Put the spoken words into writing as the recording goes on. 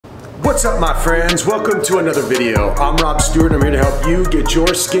What's up, my friends? Welcome to another video. I'm Stuart. I'm here to help you get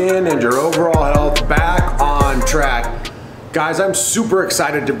your skin and your overall health back on track. Guys, I'm super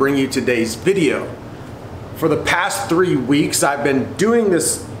excited to bring you today's video. For the past 3 weeks, I've been doing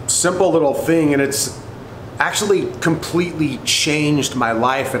this simple little thing, and it's actually completely changed my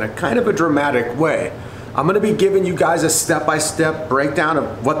life in a kind of a dramatic way. I'm gonna be giving you guys a step-by-step breakdown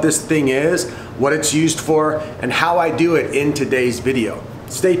of what this thing is, what it's used for, and how I do it in today's video.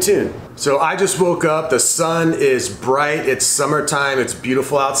 Stay tuned. So I just woke up, the sun is bright, it's summertime, it's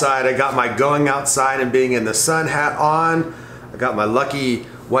beautiful outside. I got my going outside and being in the sun hat on. I got my lucky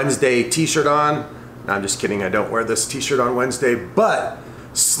Wednesday t-shirt on. No, I'm just kidding, I don't wear this t-shirt on Wednesday, but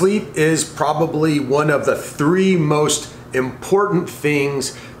sleep is probably one of the 3 most important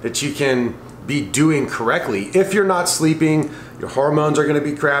things that you can be doing correctly. If you're not sleeping, your hormones are gonna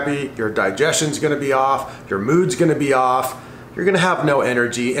be crappy, your digestion's gonna be off, your mood's gonna be off, you're gonna have no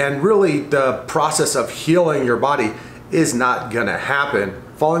energy, and really the process of healing your body is not gonna happen.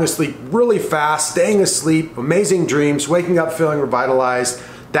 Falling asleep really fast, staying asleep, amazing dreams, waking up feeling revitalized.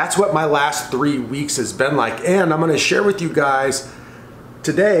 That's what my last 3 weeks has been like, and I'm gonna share with you guys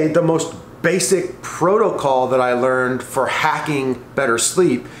today the most basic protocol that I learned for hacking better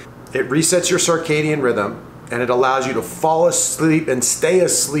sleep. It resets your circadian rhythm, and it allows you to fall asleep and stay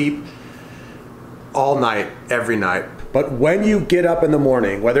asleep all night, every night. But when you get up in the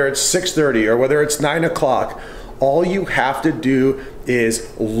morning, whether it's 6:30 or whether it's 9 o'clock, all you have to do is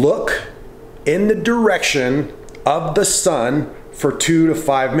look in the direction of the sun for 2 to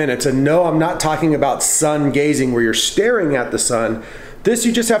 5 minutes. And no, I'm not talking about sun gazing where you're staring at the sun. This,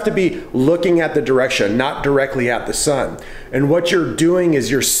 you just have to be looking at the direction, not directly at the sun. And what you're doing is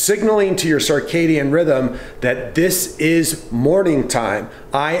you're signaling to your circadian rhythm that this is morning time.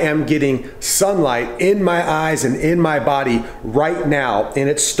 I am getting sunlight in my eyes and in my body right now. And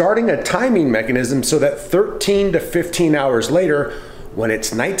it's starting a timing mechanism so that 13 to 15 hours later, when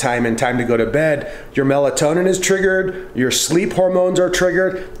it's nighttime and time to go to bed, your melatonin is triggered, your sleep hormones are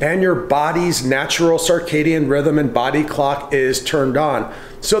triggered, and your body's natural circadian rhythm and body clock is turned on.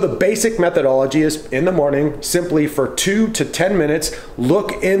 So the basic methodology is in the morning, simply for 2 to 10 minutes,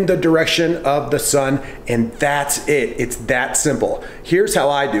 look in the direction of the sun, and that's it. It's that simple. Here's how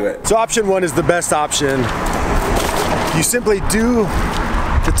I do it. So option 1 is the best option. You simply do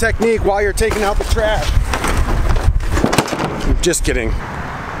the technique while you're taking out the trash. Just kidding.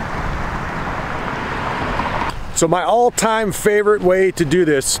 So my all-time favorite way to do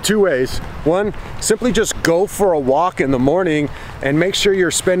this, 2 ways. 1, simply just go for a walk in the morning and make sure you're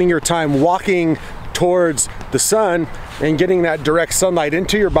spending your time walking towards the sun and getting that direct sunlight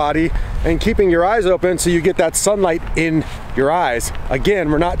into your body and keeping your eyes open so you get that sunlight in your eyes. Again,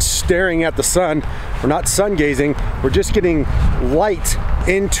 we're not staring at the sun, we're not sun gazing, we're just getting light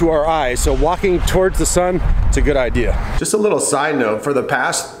into our eyes. So walking towards the sun, it's a good idea. Just a little side note, for the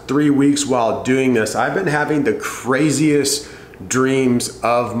past 3 weeks while doing this, I've been having the craziest dreams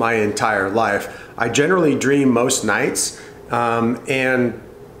of my entire life. I generally dream most nights, and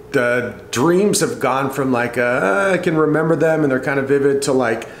the dreams have gone from like I can remember them and they're kind of vivid to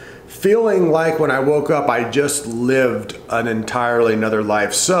like feeling like when I woke up I just lived an entirely another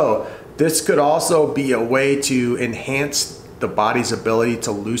life. So this could also be a way to enhance the body's ability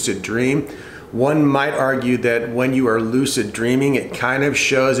to lucid dream. One might argue that when you are lucid dreaming, it kind of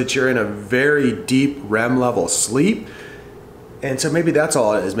shows that you're in a very deep REM level sleep. And so maybe that's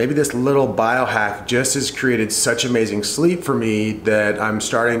all it is. Maybe this little biohack just has created such amazing sleep for me that I'm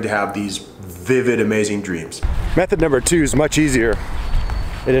starting to have these vivid, amazing dreams. Method number 2 is much easier.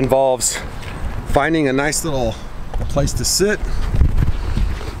 It involves finding a nice little place to sit,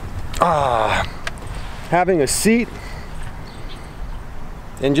 having a seat,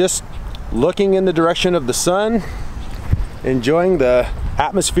 and just looking in the direction of the sun, enjoying the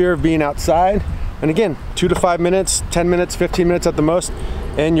atmosphere of being outside. And again, 2 to 5 minutes, 10 minutes, 15 minutes at the most,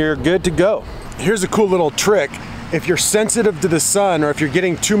 and you're good to go. Here's a cool little trick. If you're sensitive to the sun, or if you're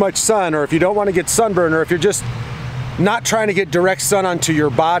getting too much sun, or if you don't want to get sunburn, or if you're just not trying to get direct sun onto your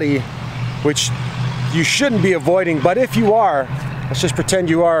body, which you shouldn't be avoiding, but if you are, let's just pretend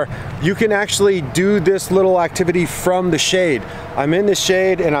you are, you can actually do this little activity from the shade. I'm in the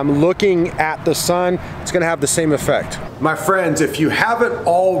shade and I'm looking at the sun. It's gonna have the same effect. My friends, if you haven't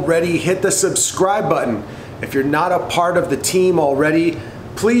already, hit the subscribe button. If you're not a part of the team already,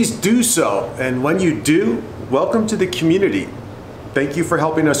 please do so. And when you do, welcome to the community. Thank you for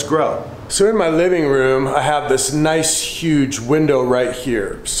helping us grow. So in my living room, I have this nice huge window right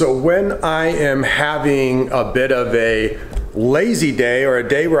here. So when I am having a bit of a lazy day or a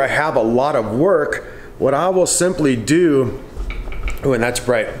day where I have a lot of work, what I will simply do, oh, and that's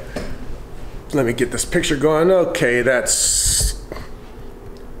bright. let me get this picture going. Okay,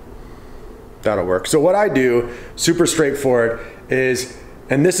 that'll work. So what I do, super straightforward, is,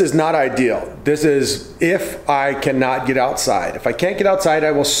 and this is not ideal, this is if I cannot get outside. If I can't get outside,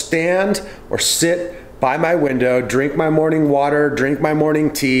 I will stand or sit by my window, drink my morning water, drink my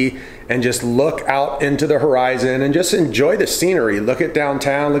morning tea, and just look out into the horizon and just enjoy the scenery. Look at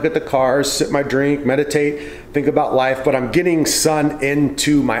downtown, look at the cars, sip my drink, meditate, think about life, but I'm getting sun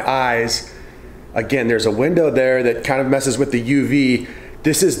into my eyes. Again, there's a window there that kind of messes with the UV.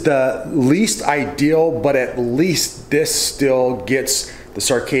 This is the least ideal, but at least this still gets the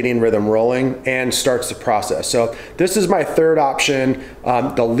circadian rhythm rolling and starts the process. So this is my third option,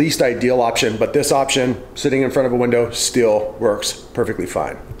 the least ideal option, but this option, sitting in front of a window, still works perfectly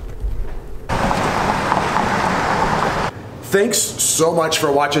fine. Thanks so much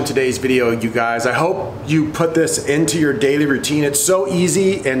for watching today's video, you guys. I hope you put this into your daily routine. It's so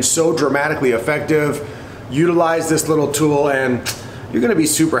easy and so dramatically effective. Utilize this little tool and you're gonna be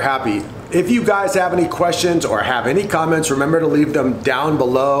super happy. If you guys have any questions or have any comments, remember to leave them down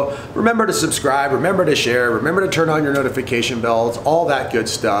below. Remember to subscribe, remember to share, remember to turn on your notification bells, all that good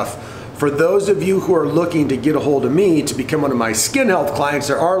stuff. For those of you who are looking to get a hold of me to become one of my skin health clients,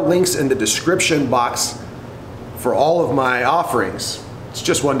 there are links in the description box for all of my offerings. It's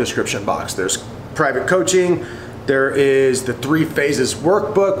just one description box. There's private coaching, there is the 3 Phases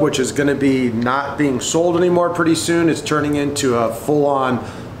Workbook, which is gonna be not being sold anymore pretty soon. It's turning into a full-on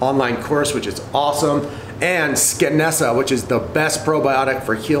online course, which is awesome. And Skinessa, which is the best probiotic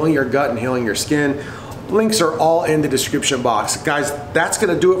for healing your gut and healing your skin. Links are all in the description box. Guys, that's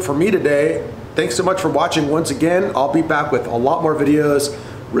gonna do it for me today. Thanks so much for watching once again. I'll be back with a lot more videos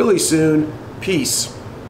really soon. Peace.